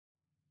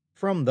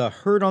From the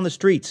Heard on the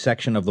Street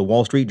section of the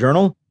Wall Street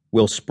Journal,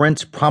 will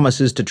Sprint's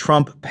promises to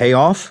Trump pay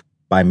off?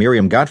 By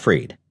Miriam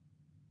Gotfried.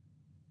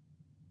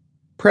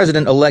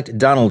 President-elect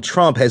Donald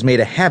Trump has made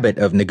a habit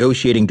of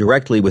negotiating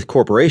directly with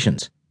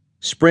corporations.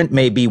 Sprint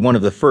may be one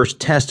of the first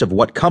tests of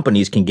what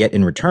companies can get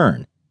in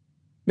return.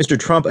 Mr.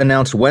 Trump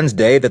announced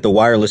Wednesday that the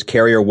wireless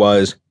carrier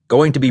was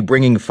going to be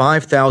bringing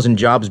 5,000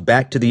 jobs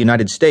back to the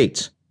United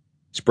States.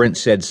 Sprint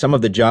said some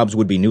of the jobs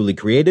would be newly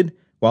created,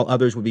 while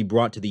others would be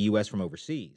brought to the U.S. from overseas.